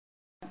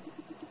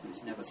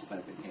who's never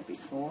spoken here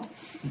before.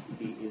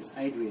 He is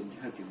Adrian,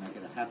 hope you make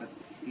it a habit,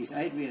 he's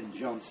Adrian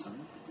Johnson,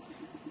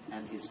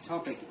 and his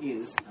topic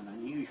is an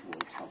unusual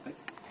topic,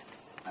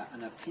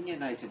 an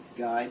opinionated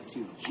guide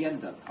to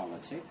gender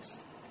politics.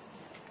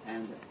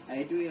 And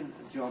Adrian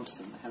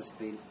Johnson has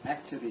been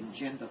active in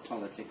gender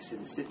politics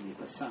in Sydney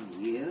for some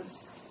years.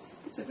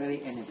 It's a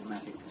very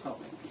enigmatic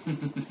topic,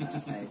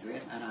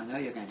 Adrian, and I know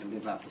you're going to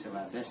live up to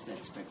our best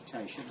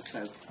expectations,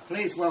 so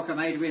please welcome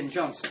Adrian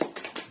Johnson.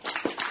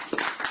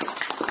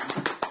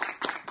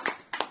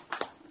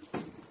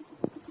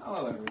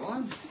 Hello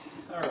everyone.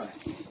 Alright.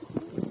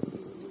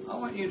 I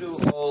want you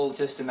to all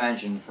just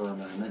imagine for a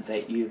moment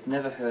that you've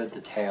never heard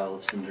the tale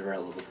of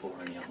Cinderella before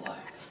in your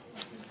life.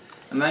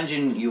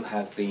 Imagine you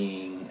have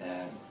been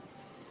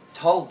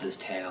told this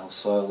tale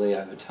slowly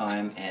over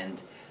time,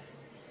 and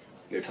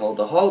you're told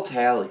the whole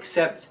tale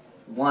except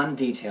one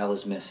detail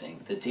is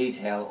missing, the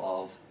detail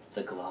of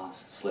the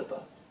glass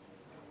slipper.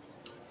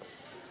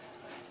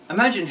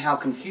 Imagine how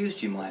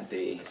confused you might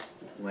be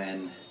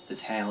when the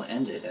tale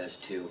ended as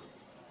to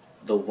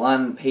the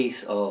one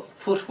piece of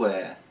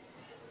footwear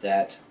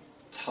that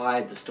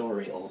tied the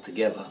story all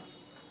together.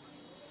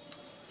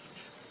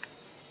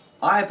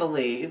 I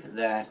believe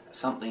that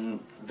something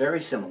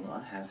very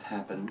similar has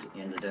happened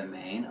in the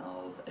domain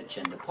of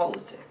gender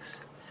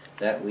politics.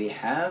 That we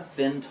have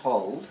been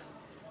told,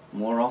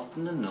 more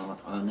often than not,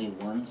 only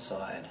one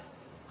side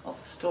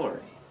of the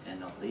story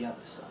and not the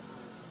other side.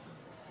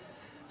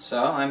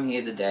 So I'm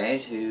here today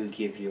to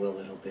give you a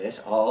little bit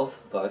of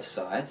both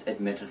sides.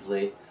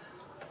 Admittedly,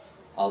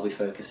 I'll be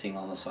focusing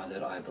on the side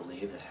that I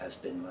believe that has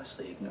been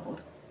mostly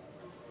ignored.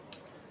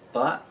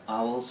 But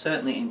I will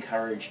certainly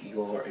encourage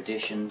your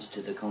additions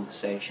to the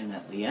conversation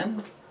at the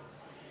end,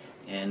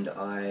 and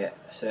I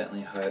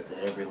certainly hope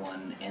that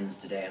everyone ends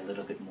today a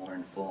little bit more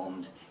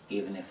informed,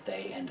 even if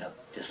they end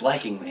up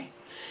disliking me.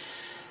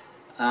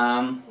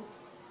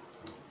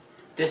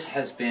 This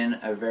has been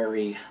a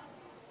very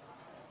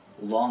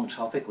long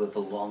topic with a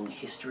long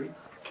history.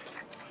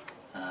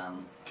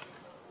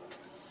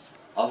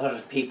 A lot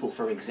of people,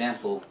 for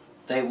example,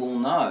 they will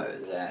know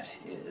that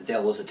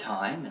there was a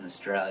time in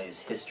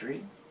Australia's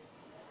history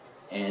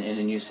and in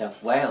New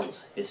South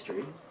Wales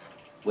history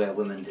where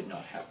women did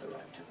not have the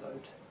right to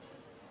vote.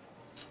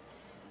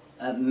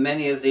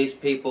 Many of these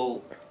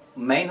people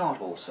may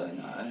not also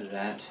know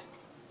that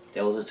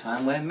there was a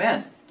time where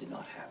men did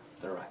not have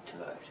the right to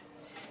vote.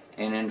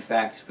 And in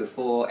fact,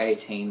 before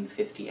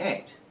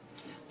 1858,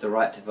 the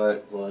right to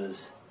vote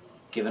was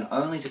given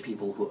only to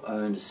people who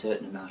owned a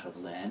certain amount of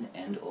land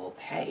and or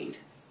paid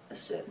a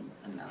certain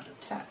amount of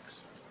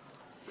tax.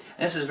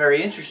 And this is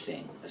very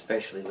interesting,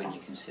 especially when you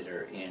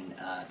consider in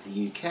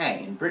the UK,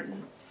 in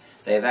Britain,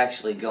 they've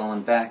actually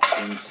gone back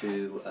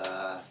into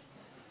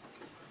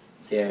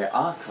their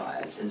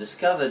archives and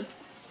discovered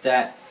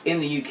that in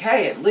the UK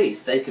at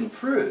least they can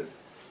prove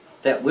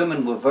that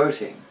women were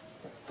voting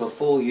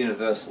before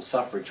universal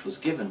suffrage was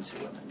given to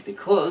women,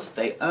 because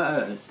they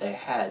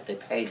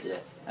paid the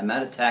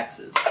amount of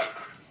taxes,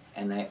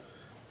 and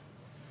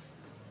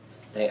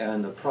they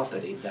owned the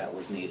property that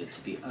was needed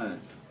to be owned.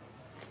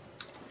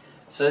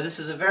 So this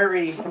is a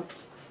very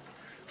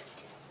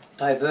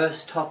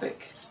diverse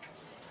topic,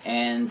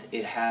 and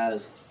it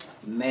has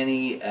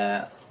many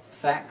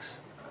facts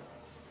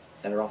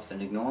that are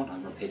often ignored.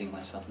 I'm repeating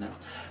myself now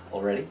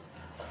already.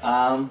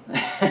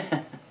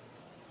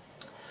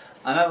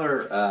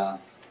 Another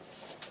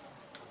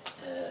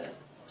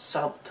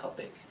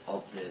subtopic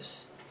of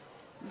this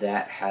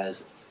that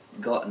has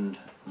gotten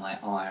my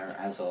ire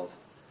as of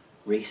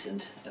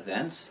recent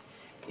events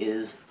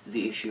is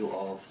the issue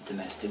of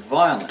domestic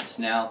violence.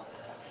 Now,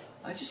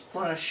 I just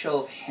want a show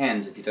of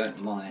hands, if you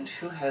don't mind,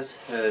 who has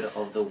heard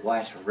of the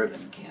White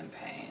Ribbon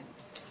Campaign?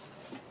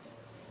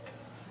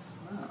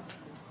 Oh.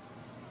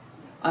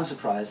 I'm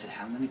surprised at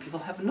how many people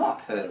have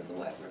not heard of the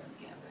White Ribbon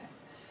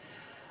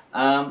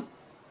Campaign.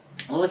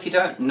 Well, if you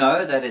don't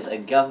know, that is a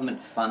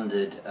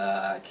government-funded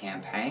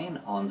campaign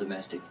on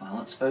domestic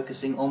violence,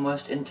 focusing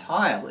almost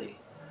entirely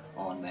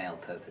on male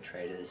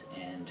perpetrators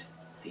and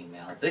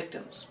female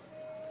victims.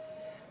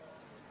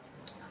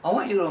 I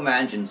want you to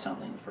imagine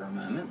something for a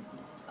moment.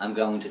 I'm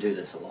going to do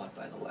this a lot,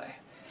 by the way.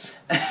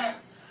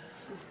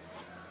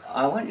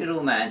 I want you to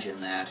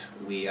imagine that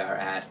we are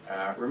at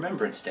a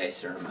Remembrance Day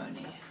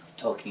ceremony,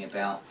 talking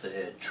about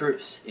the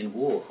troops in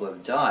war who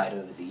have died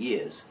over the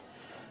years.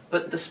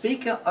 But the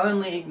speaker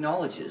only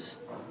acknowledges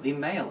the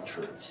male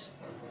troops.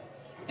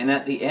 And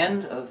at the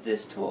end of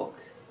this talk,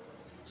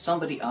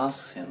 somebody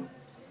asks him,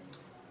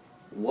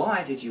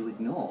 why did you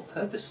ignore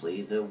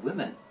purposely the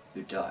women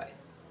who died?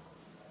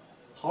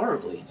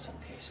 Horribly in some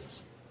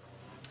cases.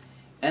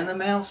 And the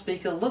male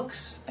speaker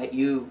looks at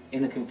you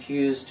in a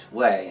confused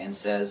way and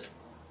says,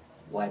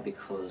 why,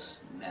 because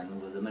men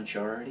were the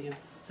majority of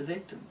the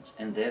victims,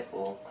 and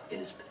therefore it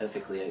is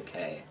perfectly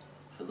okay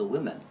for the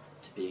women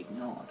to be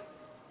ignored.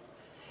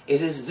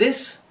 It is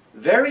this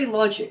very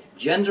logic,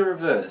 gender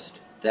reversed,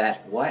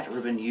 that White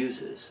Ribbon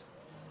uses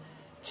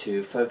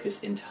to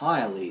focus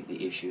entirely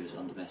the issues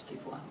on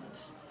domestic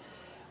violence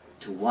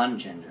to one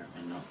gender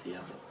and not the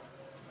other.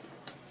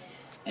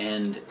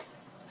 And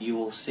you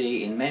will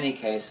see in many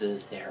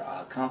cases there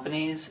are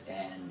companies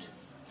and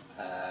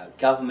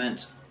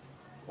government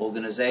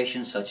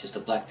organizations such as the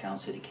Blacktown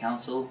City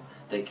Council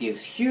that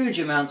gives huge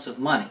amounts of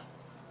money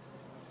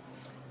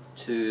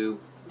to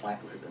White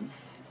Ribbon,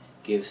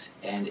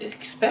 and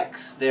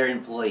expects their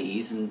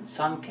employees in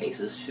some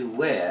cases to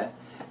wear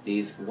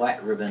these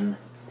White Ribbon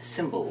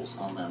symbols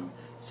on them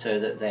so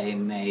that they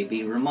may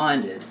be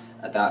reminded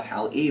about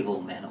how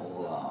evil men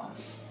all are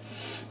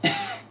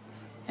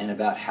and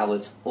about how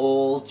it's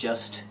all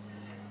just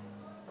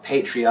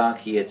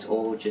patriarchy, it's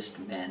all just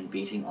men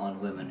beating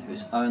on women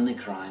whose only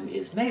crime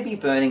is maybe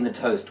burning the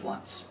toast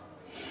once.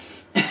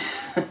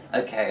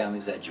 Okay, I'm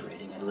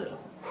exaggerating a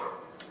little,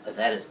 but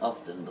that is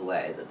often the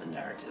way that the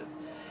narrative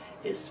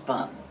is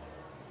spun.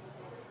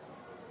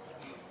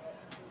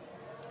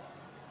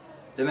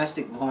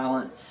 Domestic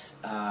violence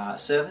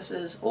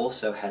services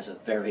also has a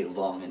very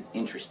long and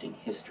interesting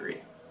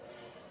history,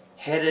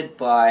 headed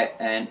by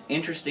an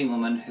interesting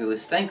woman who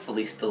is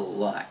thankfully still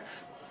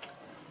alive.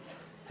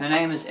 Her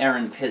name is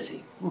Erin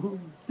Pizzey.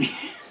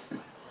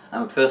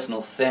 I'm a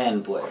personal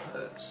fanboy of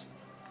hers.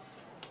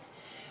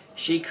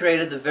 She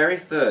created the very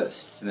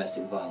first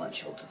domestic violence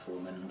shelter for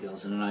women and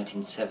girls in the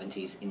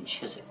 1970s in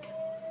Chiswick,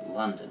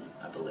 London,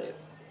 I believe.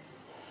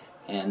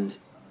 And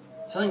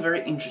something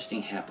very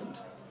interesting happened.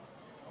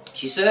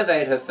 She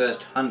surveyed her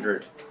first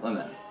 100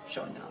 women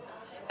showing up,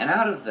 and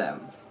out of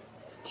them,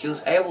 she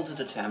was able to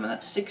determine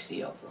that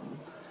 60 of them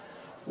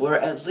were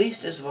at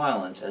least as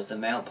violent as the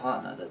male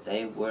partner that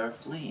they were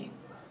fleeing.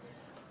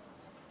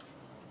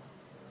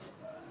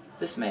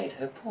 This made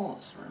her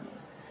pause for a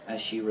moment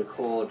as she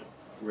recalled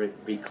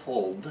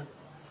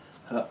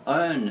her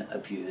own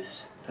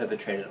abuse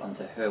perpetrated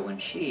onto her when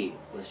she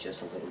was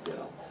just a little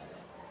girl.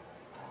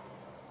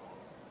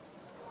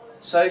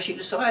 So she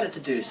decided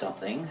to do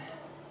something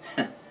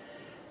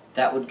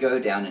that would go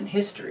down in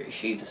history.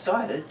 She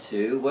decided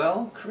to,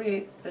 well,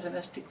 create a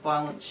domestic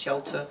violence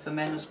shelter for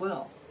men as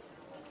well.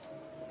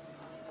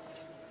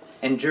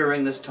 And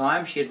during this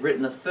time, she had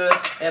written the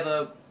first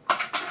ever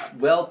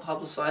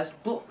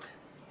well-publicized book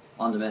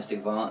on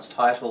domestic violence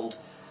titled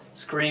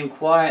Scream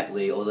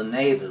Quietly or The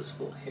Neighbors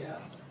Will Hear.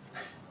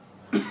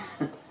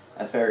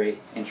 A very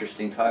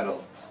interesting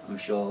title, I'm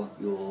sure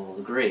you'll all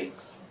agree.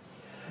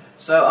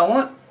 So I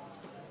want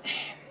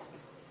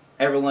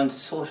everyone to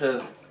sort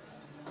of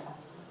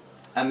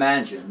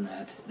imagine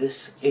that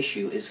this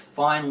issue is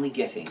finally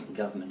getting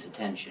government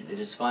attention. It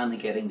is finally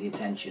getting the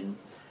attention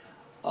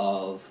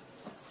of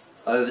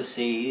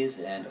overseas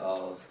and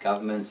of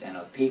governments and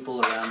of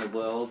people around the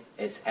world.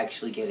 It's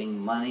actually getting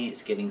money,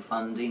 it's getting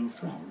funding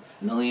from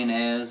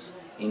millionaires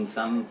in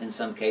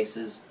some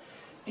cases,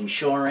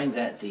 ensuring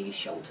that these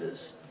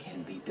shelters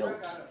can be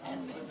built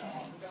and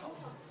maintained.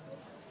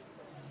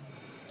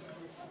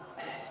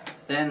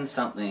 Then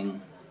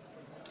something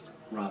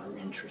rather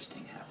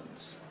interesting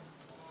happens.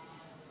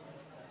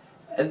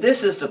 And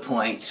this is the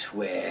point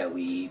where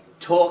we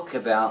talk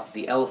about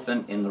the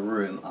elephant in the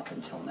room up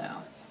until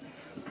now.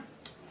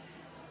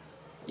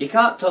 You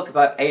can't talk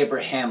about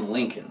Abraham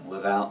Lincoln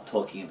without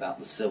talking about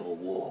the Civil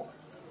War.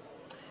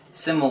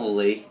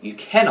 Similarly, you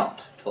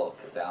cannot talk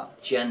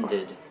about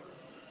gendered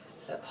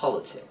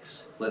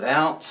politics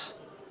without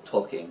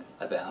talking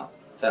about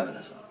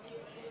feminism,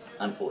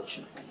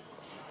 unfortunately.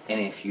 And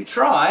if you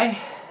try,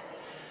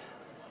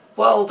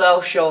 well,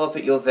 they'll show up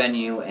at your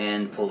venue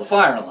and pull the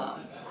fire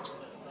alarm,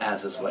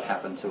 as is what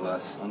happened to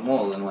us on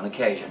more than one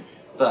occasion.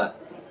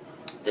 But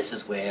this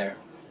is where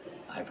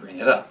I bring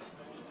it up.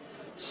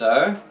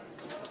 So,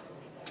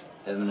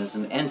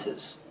 feminism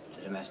enters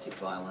the domestic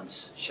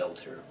violence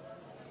shelter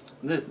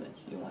movement,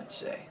 you might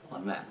say,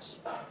 en masse.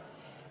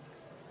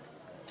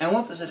 And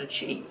what does it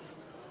achieve?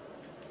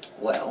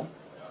 Well,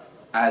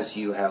 as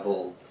you have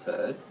all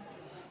heard,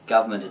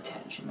 government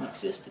attention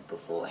existed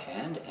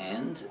beforehand,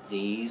 and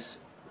these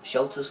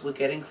shelters were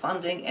getting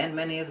funding, and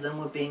many of them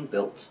were being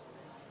built.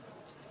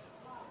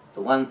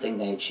 The one thing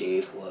they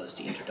achieved was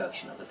the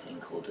introduction of a thing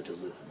called the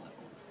Duluth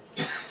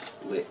model,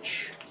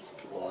 which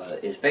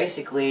is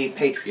basically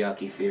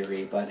patriarchy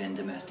theory, but in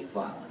domestic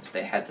violence.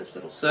 They had this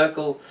little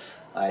circle.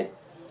 I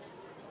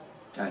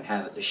don't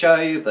have it to show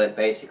you, but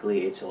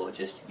basically it's all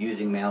just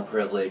using male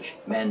privilege.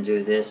 Men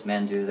do this,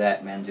 men do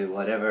that, men do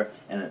whatever,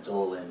 and it's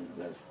all in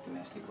with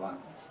domestic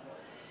violence.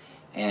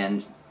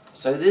 And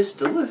so this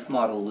Duluth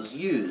model was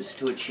used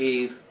to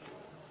achieve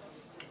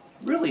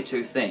really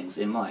two things,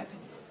 in my opinion.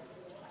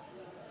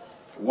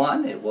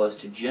 One, it was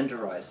to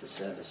genderize the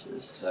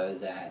services so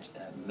that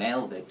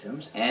male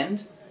victims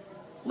and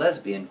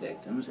lesbian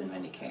victims, in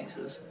many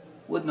cases,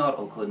 would not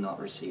or could not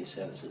receive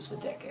services for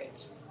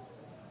decades.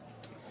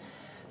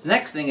 The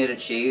next thing it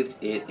achieved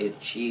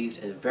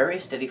a very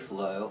steady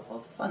flow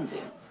of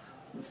funding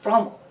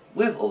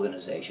with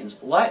organizations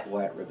like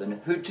White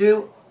Ribbon, who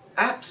do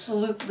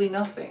absolutely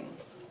nothing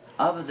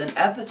other than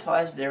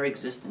advertise their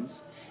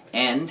existence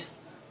and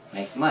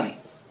make money.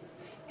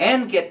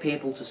 And get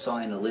people to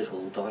sign a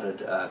little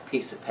dotted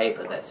piece of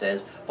paper that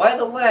says, by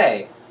the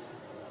way,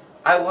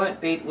 I won't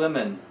beat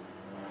women.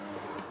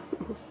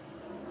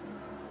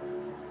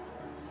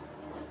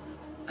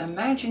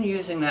 imagine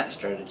using that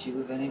strategy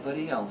with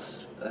anybody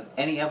else,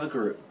 any other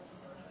group.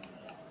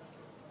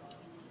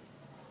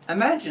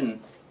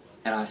 Imagine,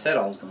 and I said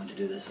I was going to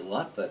do this a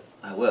lot, but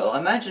I will,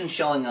 imagine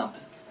showing up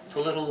to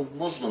little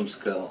Muslim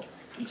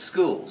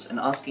schools and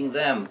asking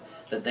them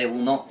that they will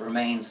not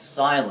remain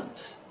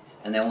silent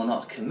and they will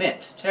not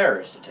commit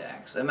terrorist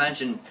attacks.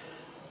 Imagine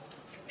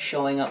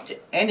showing up to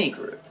any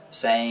group,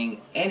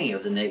 saying any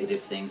of the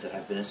negative things that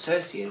have been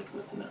associated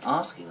with them and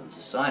asking them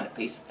to sign a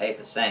piece of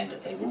paper saying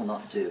that they will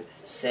not do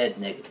said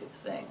negative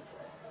thing.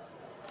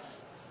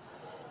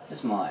 This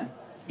is mine.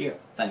 Yeah.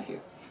 Thank you.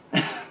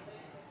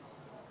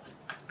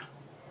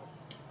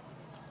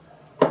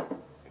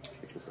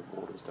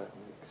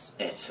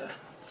 It's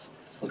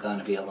going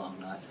to be a long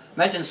night.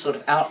 Imagine the sort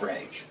of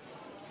outrage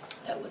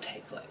that would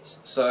take place.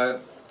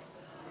 So,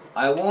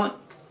 I want...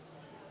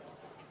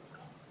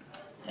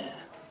 Yeah.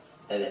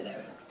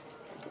 There.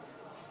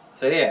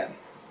 So yeah,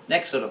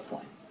 next sort of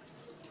point.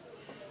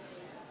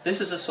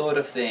 This is a sort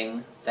of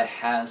thing that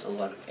has a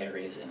lot of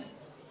areas in it.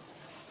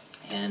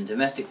 And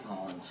domestic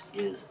violence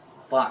is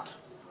but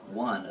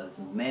one of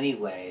many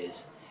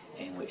ways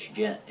in which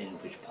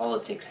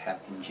politics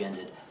have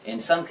engendered, in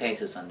some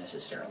cases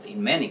unnecessarily,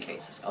 in many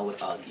cases, I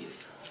would argue,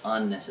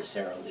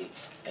 unnecessarily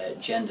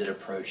gendered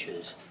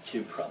approaches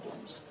to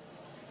problems.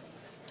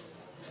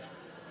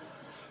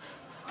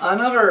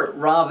 Another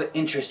rather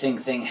interesting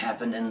thing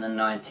happened in the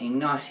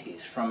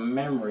 1990s. From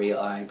memory,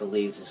 I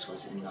believe this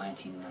was in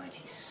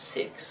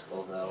 1996,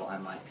 although I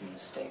might be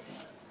mistaken.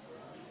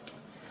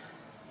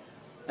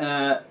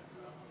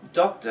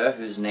 Doctor,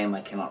 whose name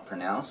I cannot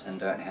pronounce and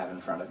don't have in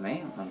front of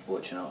me,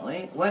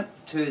 unfortunately, went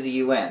to the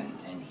UN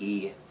and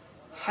he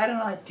had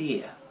an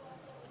idea.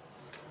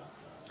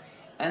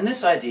 And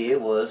this idea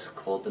was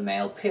called the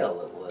male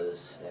pill. It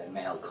was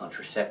male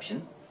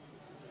contraception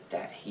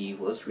that he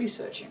was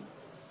researching.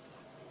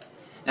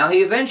 Now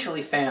he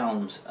eventually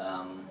found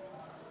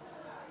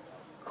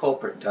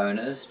corporate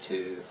donors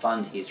to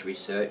fund his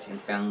research and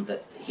found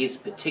that his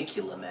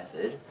particular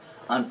method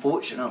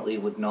unfortunately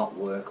would not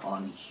work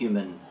on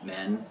human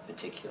men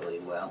particularly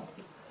well.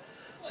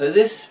 So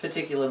this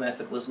particular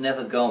method was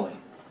never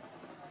going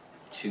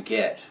to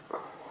get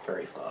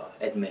very far,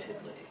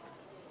 admittedly.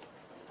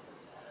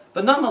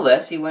 But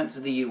nonetheless, he went to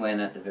the UN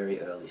at the very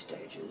early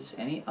stages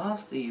and he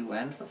asked the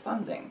UN for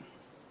funding.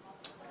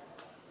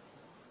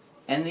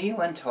 And the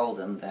UN told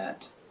him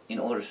that in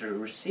order to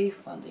receive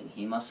funding,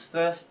 he must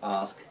first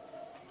ask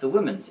the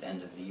women's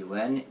end of the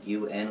UN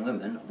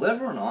women,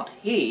 whether or not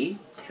he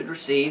should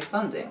receive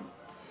funding.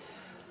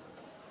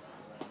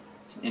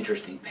 It's an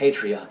interesting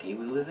patriarchy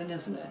we live in,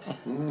 isn't it?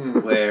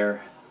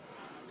 Where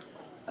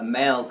a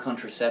male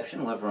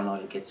contraception, whether or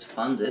not it gets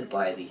funded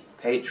by the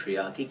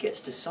patriarchy, gets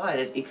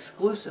decided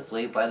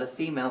exclusively by the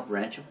female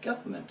branch of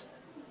government.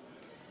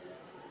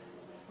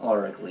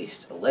 Or at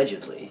least,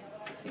 allegedly,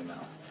 the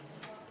female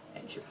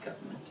edge of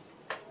government.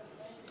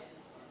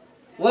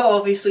 Well,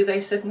 obviously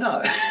they said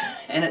no,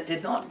 and it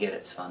did not get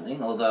its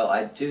funding, although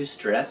I do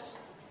stress,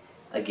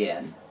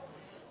 again,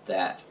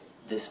 that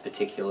this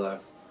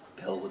particular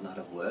bill would not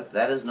have worked.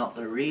 That is not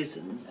the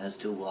reason as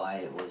to why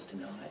it was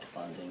denied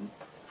funding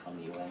from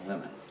UN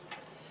Women.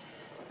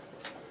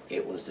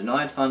 It was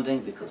denied funding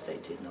because they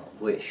did not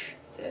wish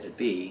there to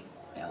be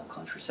male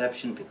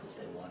contraception, because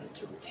they wanted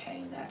to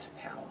retain that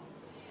power.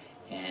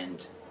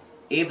 And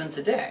even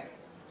today,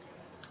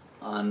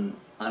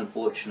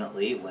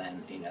 unfortunately,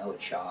 when, a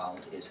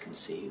child is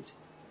conceived,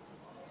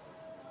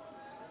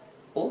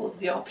 all of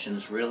the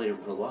options really are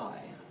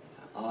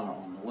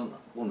on the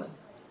woman.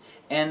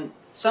 And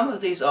some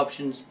of these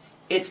options,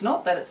 it's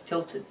not that it's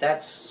tilted,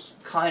 that's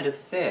kind of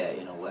fair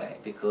in a way,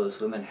 because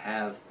women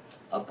have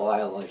a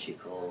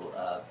biological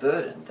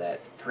burden that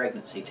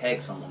pregnancy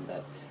takes on them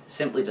that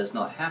simply does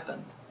not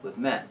happen with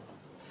men.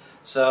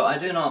 So I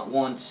do not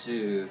want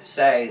to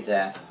say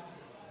that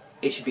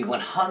it should be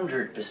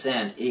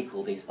 100%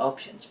 equal these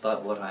options,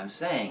 but what I'm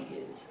saying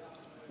is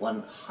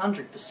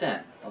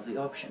 100% of the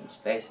options,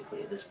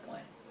 basically at this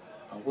point,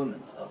 are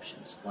women's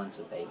options once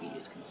a baby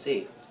is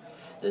conceived.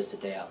 There's the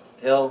day after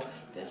pill,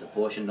 there's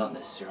abortion, not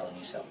necessarily in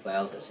New South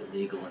Wales, that's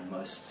illegal in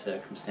most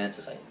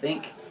circumstances, I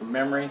think, from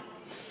memory.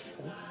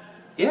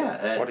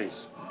 Yeah. What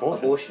is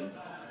abortion?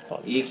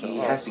 You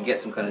have to get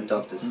some kind of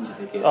doctor's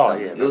certificate. Oh,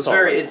 yeah. It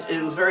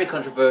was very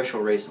controversial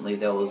recently.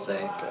 There was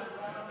a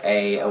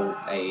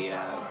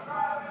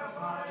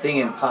thing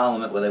in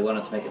Parliament where they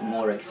wanted to make it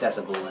more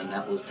accessible, and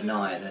that was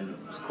denied, and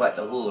it was quite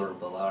the hooler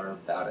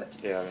about it.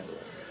 Yeah.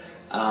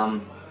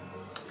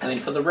 I mean,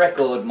 for the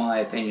record, my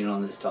opinion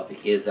on this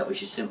topic is that we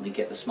should simply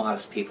get the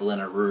smartest people in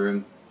a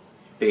room,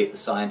 be it the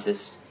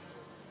scientists,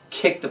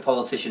 kick the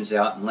politicians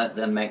out and let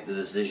them make the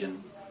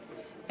decision,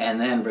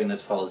 and then bring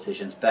those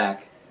politicians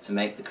back to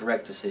make the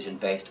correct decision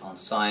based on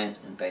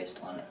science and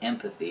based on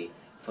empathy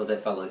for their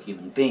fellow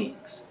human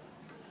beings.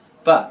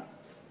 But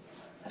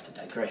that's a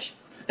digression.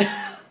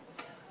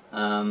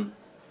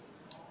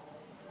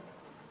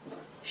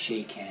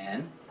 She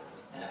can,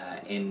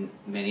 in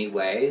many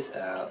ways,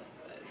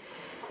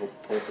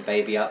 put the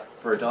baby up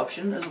for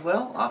adoption as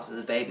well after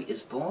the baby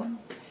is born,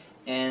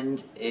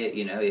 And,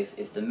 you know,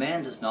 if the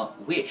man does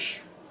not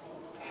wish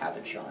to have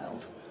a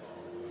child,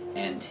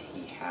 and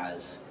he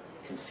has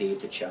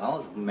conceived a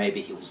child,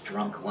 maybe he was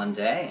drunk one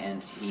day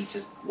and he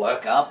just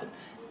woke up and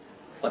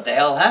what the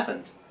hell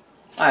happened?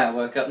 I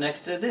woke up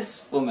next to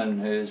this woman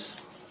who's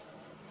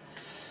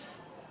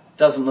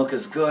doesn't look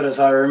as good as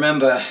I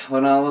remember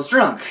when I was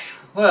drunk.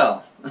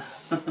 Well,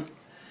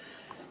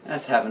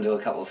 that's happened to a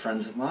couple of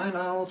friends of mine,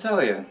 I will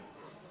tell you.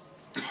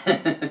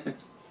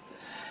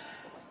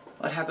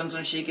 What happens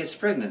when she gets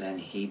pregnant and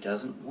he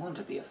doesn't want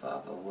to be a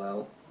father?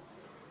 Well,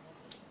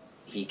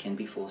 he can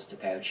be forced to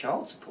pay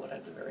child support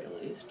at the very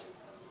least.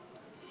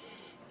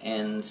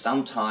 And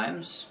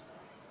sometimes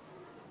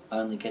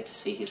only get to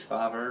see his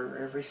father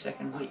every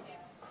second week.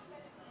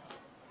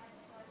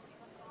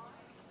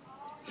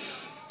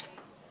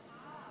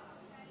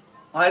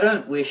 I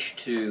don't wish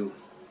to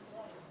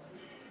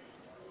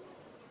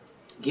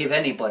give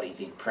anybody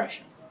the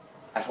impression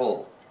at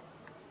all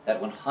that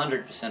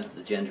 100% of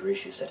the gender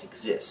issues that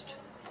exist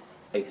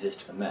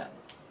for men.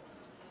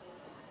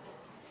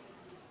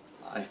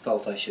 I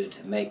felt I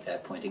should make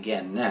that point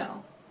again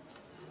now,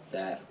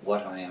 that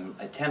what I am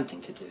attempting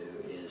to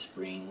do is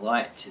bring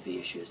light to the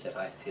issues that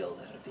I feel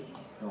that are being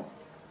ignored.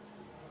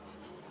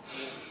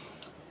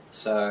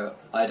 So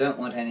I don't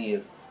want any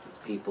of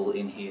the people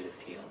in here to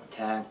feel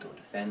attacked or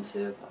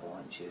defensive. I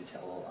want you to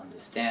all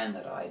understand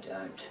that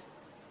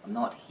I'm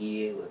not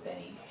here with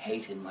any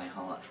hate in my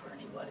heart for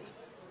anybody.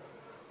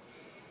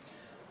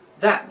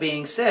 That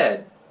being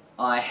said,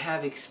 I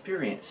have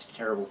experienced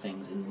terrible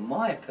things in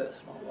my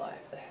personal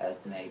life that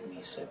have made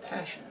me so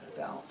passionate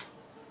about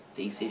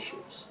these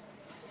issues.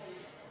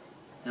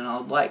 And I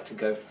would like to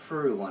go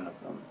through one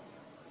of them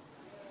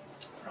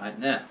right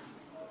now.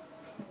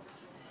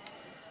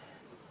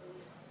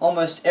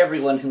 Almost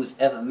everyone who's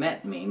ever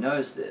met me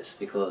knows this,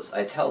 because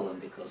I tell them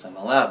because I'm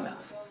a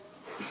loudmouth.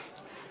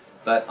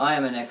 But I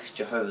am an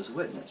ex-Jehovah's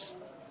Witness.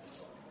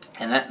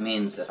 And that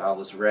means that I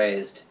was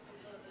raised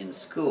in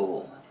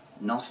school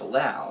not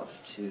allowed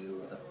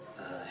to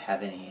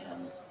have any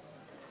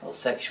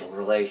sexual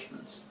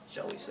relations,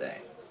 shall we say.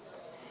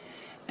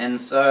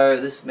 And so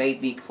this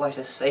made me quite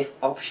a safe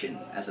option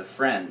as a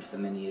friend for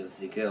many of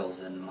the girls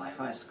in my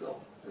high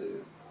school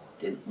who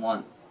didn't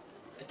want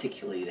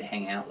particularly to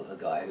hang out with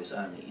a guy whose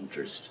only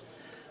interest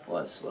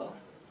was, well,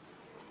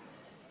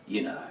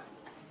 you know.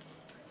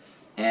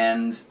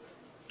 And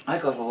I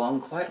got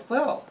along quite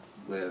well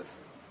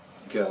with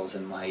girls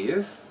in my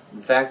youth.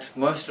 In fact,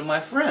 most of my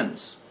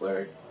friends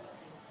were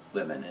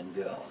women and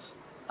girls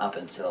up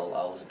until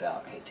I was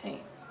about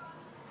 18.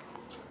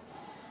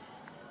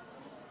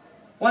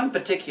 One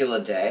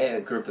particular day,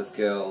 a group of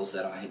girls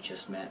that I had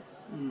just met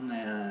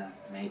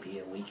maybe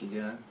a week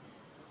ago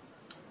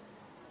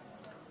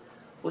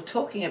were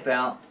talking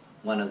about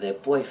one of their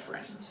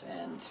boyfriends,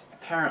 and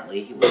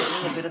apparently he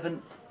was being a bit of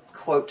an,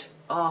 quote,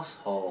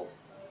 asshole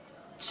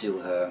to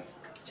her,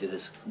 to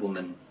this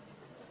woman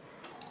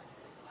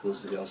who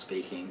was the girl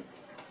speaking.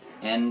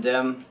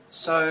 And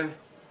so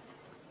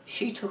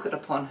she took it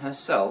upon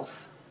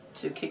herself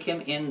to kick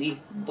him in the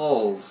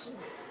balls.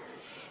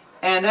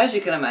 And as you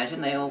can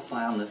imagine, they all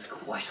found this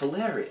quite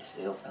hilarious.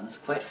 They all found this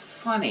quite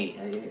funny.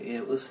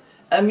 It was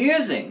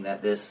amusing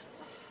that this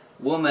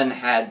woman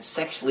had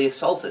sexually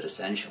assaulted,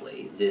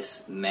 essentially,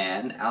 this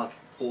man out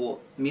for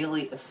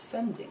merely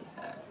offending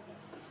her.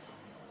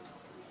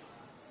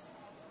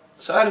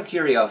 So out of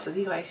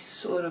curiosity, I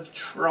sort of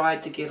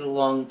tried to get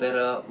along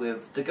better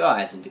with the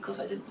guys, and because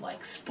I didn't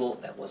like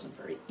sport, that wasn't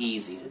very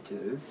easy to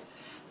do.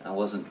 I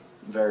wasn't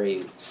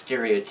very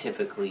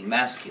stereotypically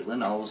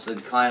masculine. I was the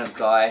kind of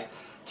guy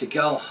to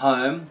go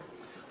home,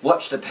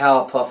 watch the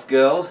Powerpuff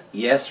Girls,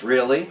 yes,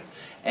 really,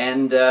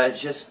 and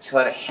just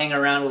try to hang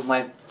around with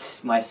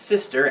my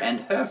sister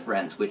and her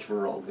friends, which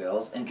were all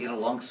girls, and get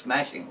along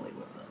smashingly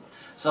with them.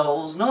 So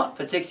I was not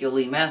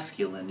particularly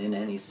masculine in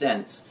any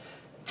sense,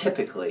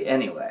 typically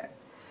anyway.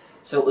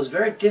 So it was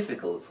very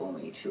difficult for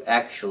me to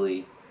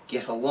actually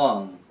get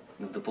along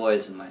with the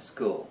boys in my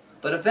school.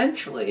 But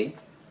eventually,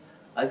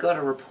 I got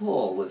a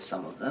rapport with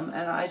some of them,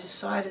 and I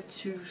decided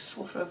to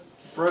sort of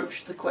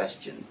broach the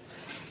question.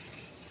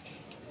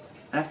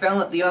 And I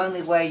found that the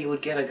only way you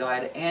would get a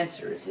guy to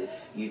answer is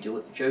if you do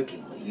it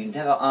jokingly. You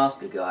never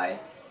ask a guy,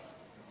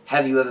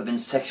 have you ever been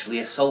sexually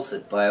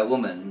assaulted by a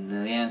woman?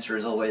 And the answer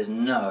is always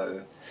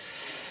no.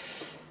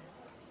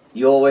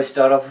 You always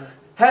start off,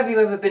 have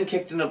you ever been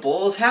kicked in the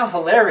balls? How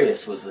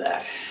hilarious was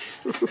that?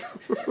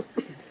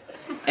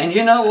 And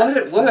you know what?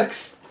 It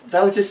works.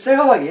 They'll just say,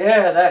 oh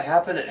yeah, that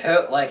happened. It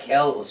hurt like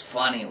hell. It was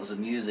funny. It was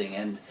amusing.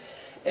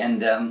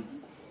 And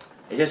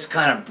they just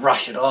kind of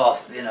brush it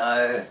off, you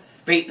know.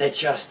 Beat their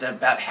chest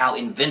about how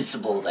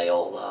invincible they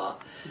all are,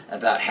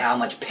 about how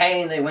much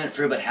pain they went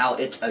through, but how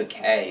it's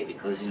okay,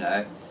 because, you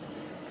know,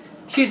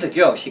 she's a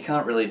girl, she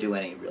can't really do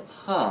any real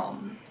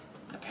harm,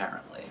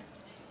 apparently.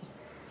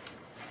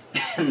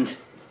 And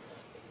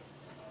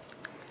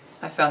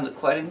I found it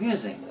quite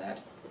amusing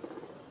that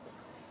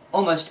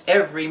almost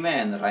every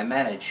man that I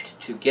managed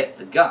to get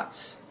the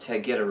guts to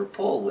get a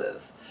rapport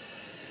with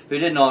who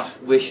did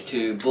not wish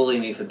to bully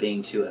me for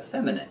being too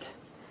effeminate,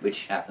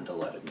 which happened a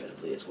lot,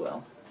 admittedly, as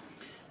well,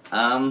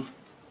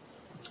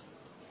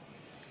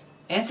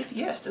 answered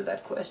yes to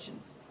that question.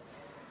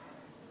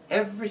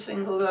 Every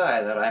single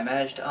guy that I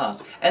managed to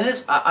ask. And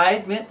this, I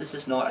admit, this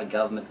is not a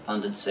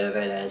government-funded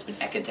survey that has been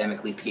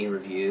academically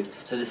peer-reviewed,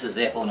 so this is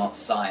therefore not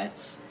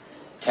science,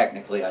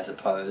 technically, I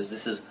suppose.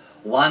 This is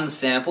one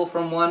sample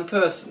from one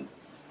person.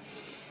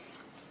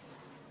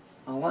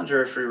 I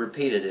wonder if we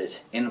repeated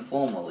it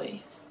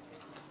informally,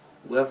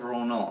 whether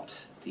or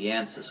not the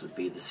answers would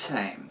be the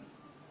same.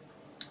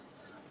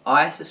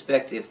 I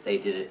suspect if they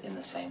did it in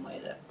the same way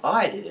that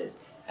I did it,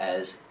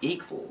 as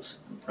equals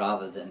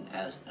rather than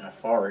as an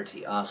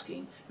authority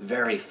asking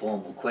very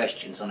formal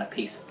questions on a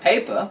piece of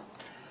paper,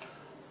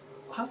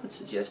 I would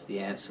suggest the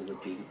answer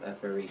would be a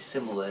very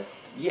similar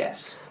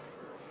yes.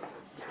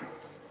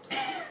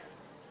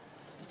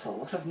 It's a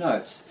lot of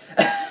notes.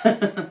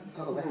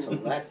 Oh, that's all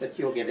right, but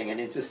you're giving an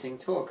interesting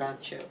talk,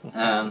 aren't you?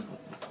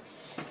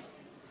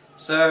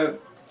 So,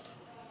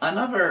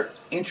 another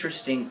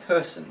interesting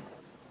person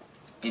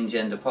in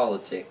gender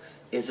politics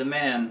is a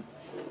man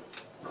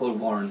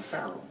called Warren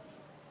Farrell.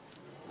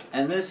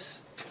 And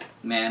this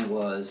man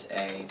was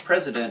a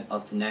president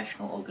of the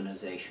National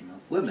Organization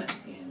of Women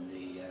in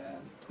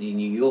the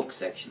New York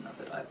section of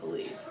it, I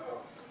believe.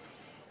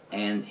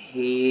 And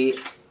he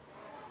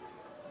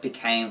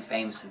became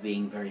famous for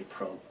being very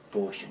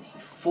pro-abortion. He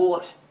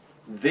fought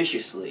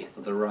viciously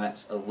for the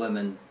rights of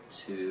women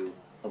to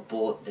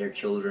abort their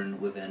children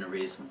within a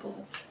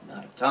reasonable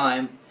amount of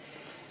time.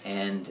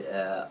 And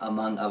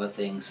among other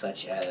things,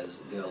 such as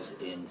girls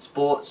in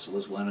sports,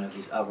 was one of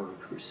his other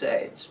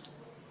crusades.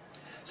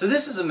 So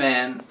this is a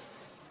man,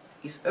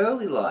 his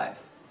early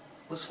life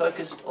was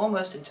focused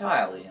almost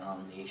entirely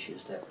on the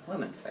issues that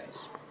women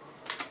face.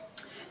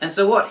 And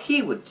so what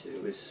he would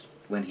do is,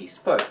 when he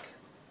spoke,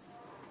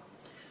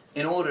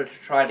 in order to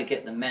try to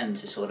get the men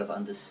to sort of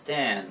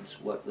understand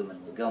what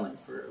women were going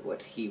through,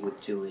 what he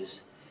would do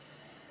is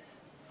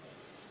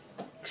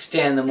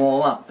stand them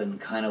all up and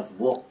kind of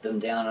walk them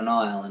down an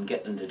aisle and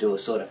get them to do a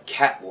sort of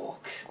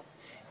catwalk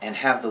and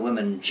have the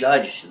women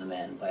judge the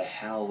men by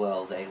how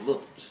well they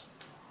looked.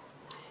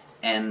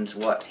 And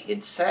what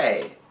he'd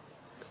say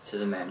to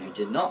the men who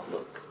did not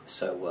look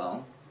so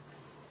well,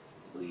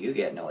 you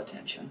get no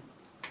attention.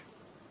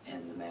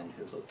 And the men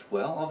who looked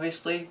well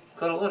obviously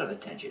got a lot of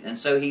attention. And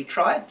so he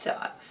tried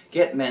to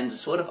get men to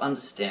sort of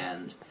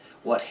understand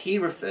what he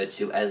referred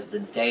to as the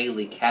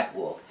daily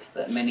catwalk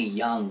that many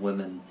young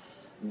women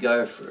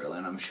go through,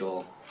 and I'm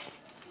sure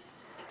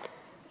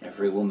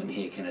every woman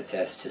here can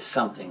attest to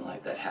something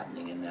like that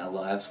happening in their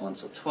lives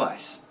once or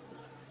twice,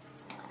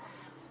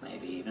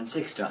 maybe even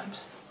 6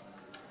 times.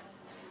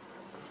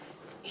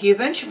 He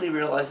eventually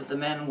realized that the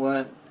men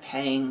weren't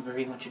paying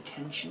very much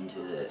attention to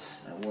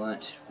this, and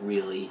weren't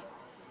really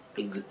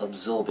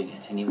absorbing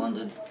it, and he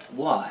wondered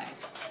why.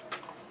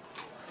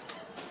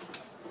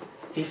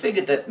 He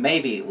figured that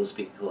maybe it was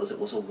because it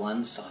was a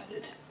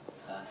one-sided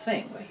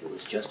thing, where he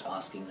was just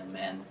asking the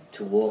men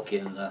to walk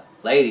in the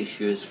ladies'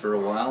 shoes for a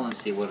while and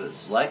see what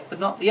it's like, but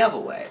not the other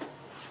way.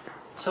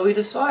 So he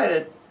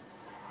decided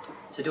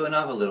to do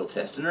another little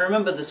test. And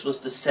remember, this was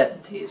the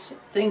 70s.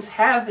 Things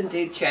have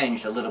indeed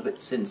changed a little bit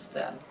since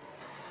then.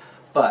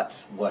 But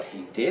what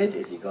he did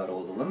is he got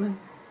all the women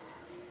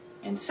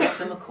and set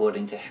them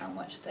according to how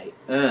much they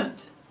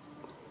earned.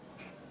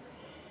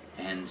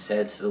 And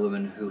said to the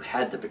women who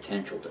had the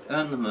potential to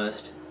earn the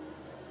most,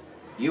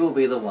 you will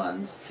be the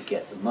ones to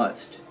get the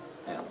most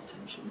male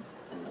attention.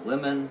 And the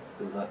women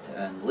who got to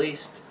earn the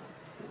least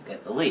will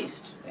get the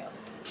least male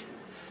attention.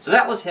 So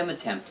that was him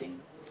attempting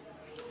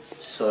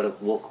to sort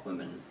of walk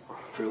women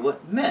through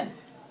what men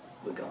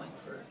were going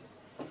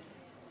through.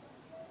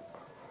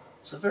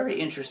 It's a very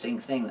interesting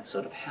thing that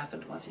sort of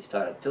happened once he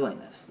started doing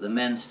this. The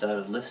men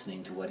started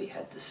listening to what he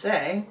had to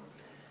say,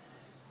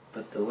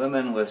 but the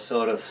women were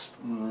sort of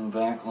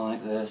back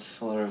like this,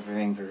 sort of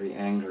being very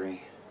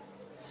angry.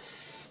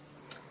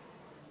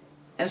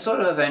 And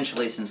sort of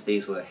eventually, since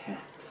these were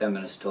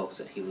feminist talks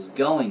that he was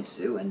going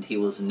to, and he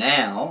was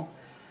now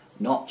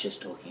not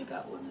just talking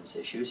about women's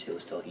issues, he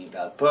was talking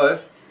about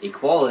both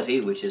equality,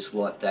 which is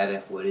what that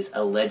F word is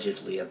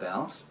allegedly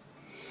about,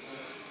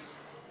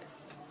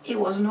 he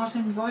was not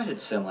invited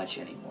so much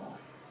anymore.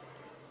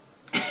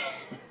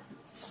 It's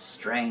a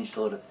strange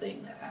sort of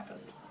thing that happened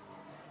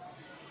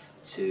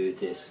to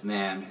this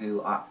man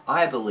who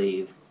I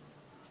believe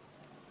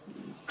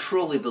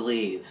truly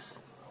believes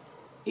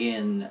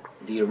in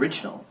the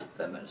original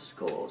feminist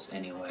cause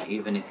anyway,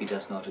 even if he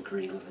does not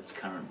agree with its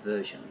current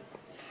version.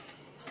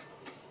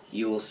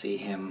 You will see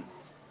him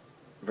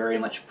very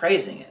much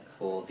praising it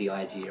for the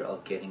idea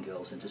of getting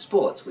girls into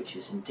sports, which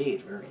is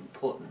indeed very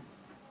important,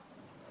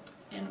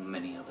 and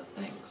many other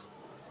things.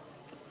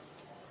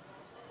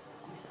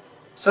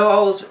 So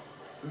I was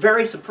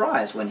very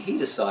surprised when he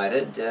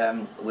decided,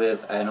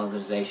 with an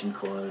organization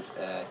called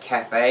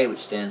CAFE, which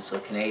stands for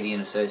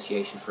Canadian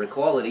Association for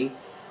Equality,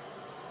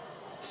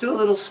 to do a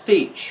little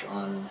speech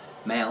on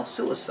male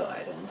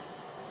suicide. And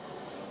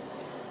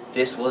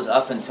this was,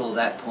 up until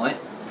that point,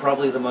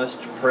 probably the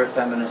most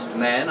pro-feminist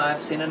man I've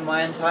seen in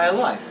my entire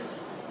life.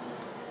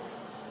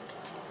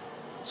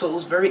 So it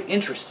was very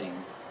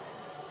interesting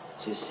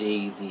to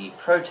see the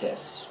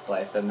protests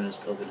by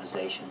feminist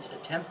organizations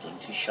attempting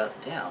to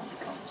shut down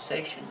the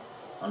conversation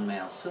on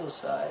male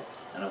suicide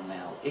and on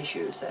male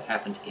issues that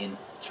happened in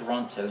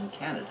Toronto in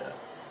Canada.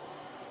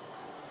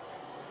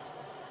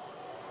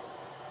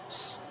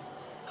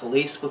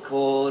 Police were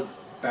called,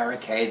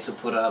 barricades were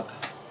put up.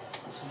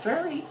 It's a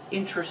very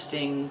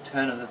interesting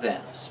turn of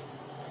events.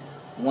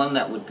 One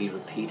that would be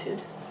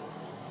repeated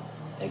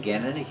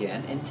again and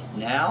again, and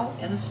now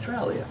in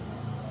Australia.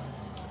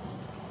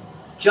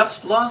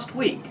 Just last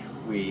week,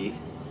 we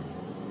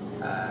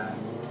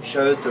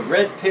showed the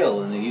red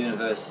pill in the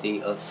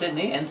University of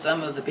Sydney, and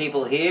some of the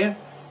people here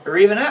are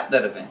even at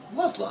that event. It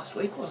was last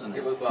week, wasn't it?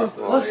 It was last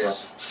week.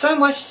 So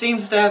much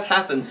seems to have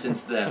happened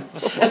since then.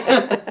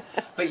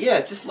 But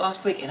yeah, just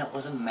last week, and it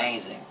was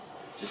amazing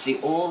to see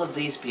all of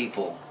these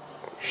people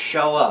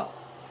show up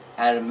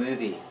at a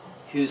movie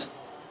whose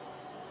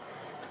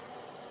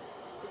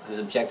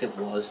objective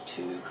was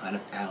to kind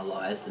of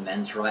analyze the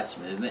men's rights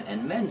movement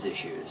and men's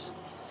issues.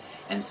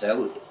 And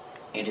so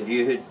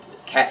interviewed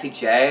Cassie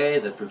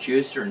Jaye, the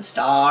producer and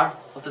star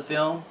of the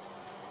film.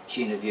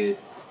 She interviewed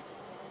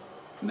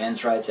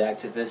men's rights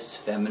activists,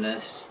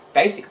 feminists,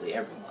 basically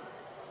everyone,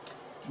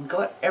 and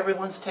got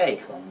everyone's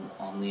take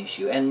on the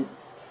issue, and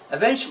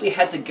eventually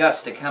had the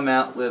guts to come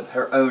out with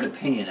her own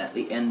opinion at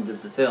the end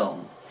of the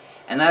film.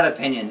 And that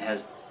opinion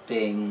has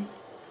been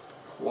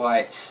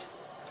quite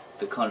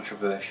the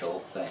controversial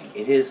thing.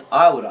 It is,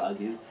 I would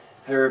argue,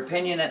 her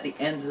opinion at the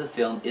end of the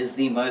film is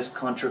the most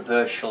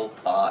controversial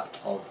part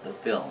of the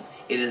film.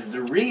 It is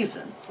the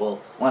reason, well,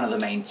 one of the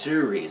main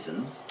two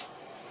reasons,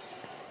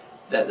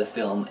 that the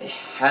film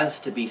has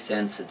to be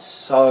censored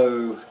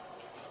so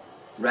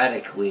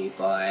radically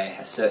by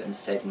a certain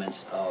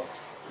segment of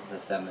the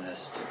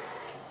feminist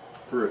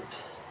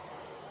groups.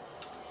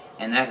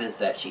 And that is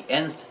that she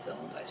ends the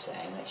film by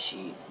saying that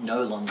she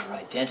no longer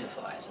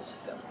identifies as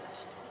a feminist.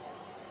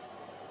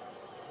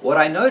 What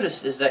I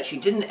noticed is that she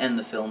didn't end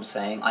the film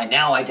saying, I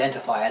now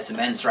identify as a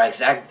men's rights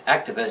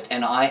activist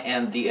and I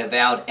am the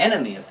avowed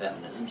enemy of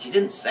feminism. She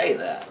didn't say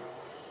that.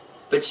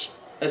 But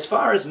as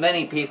far as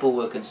many people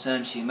were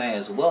concerned, she may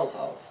as well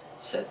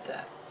have said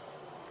that.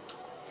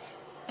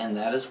 And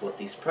that is what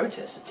these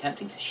protests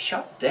attempting to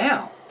shut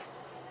down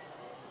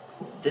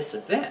this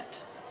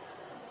event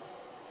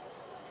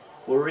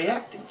were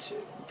reacting to.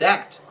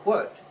 That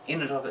quote,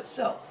 in and of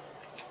itself.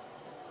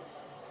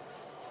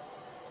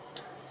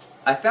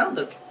 I found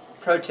the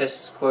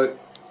protests, quote,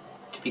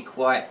 to be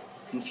quite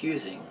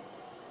confusing.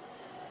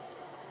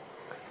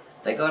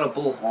 They got a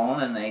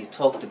bullhorn and they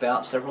talked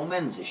about several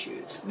men's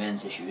issues.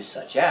 Men's issues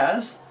such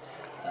as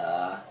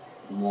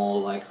more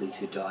likely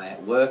to die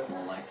at work,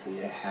 more likely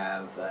to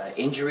have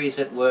injuries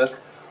at work,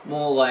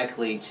 more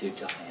likely to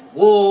die in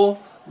war,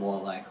 more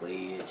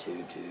likely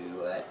to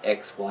do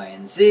X, Y,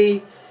 and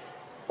Z.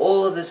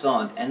 All of this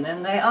on. And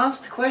then they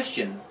asked the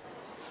question,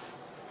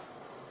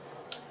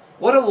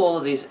 what are all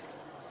of these...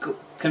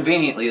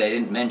 Conveniently, they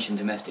didn't mention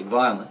domestic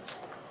violence.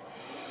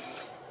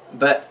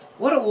 But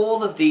what do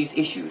all of these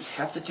issues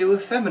have to do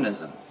with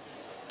feminism?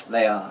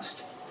 They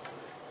asked.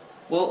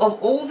 Well, of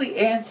all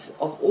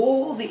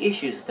the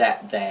issues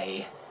that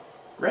they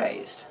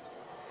raised,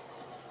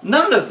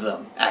 none of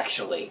them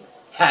actually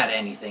had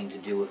anything to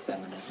do with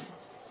feminism.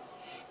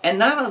 And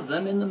none of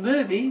them in the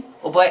movie,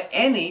 or by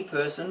any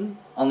person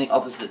on the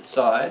opposite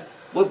side,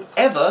 were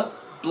ever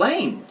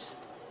blamed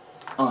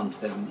on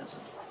feminism.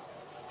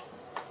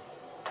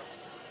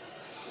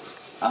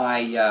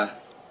 I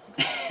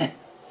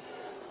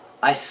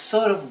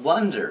sort of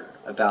wonder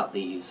about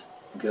these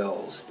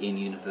girls in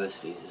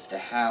universities as to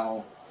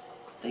how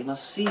they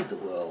must see the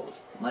world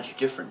much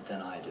different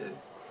than I do.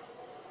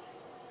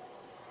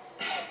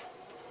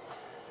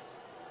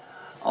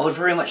 I would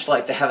very much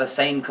like to have a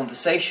sane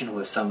conversation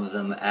with some of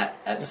them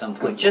at some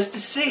point, just to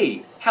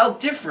see how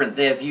different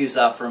their views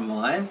are from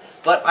mine,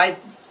 but I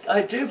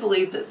do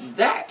believe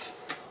that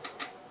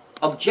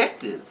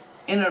objective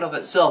in and of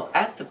itself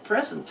at the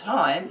present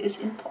time is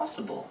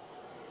impossible,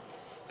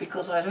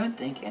 because I don't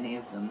think any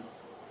of them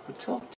would talk to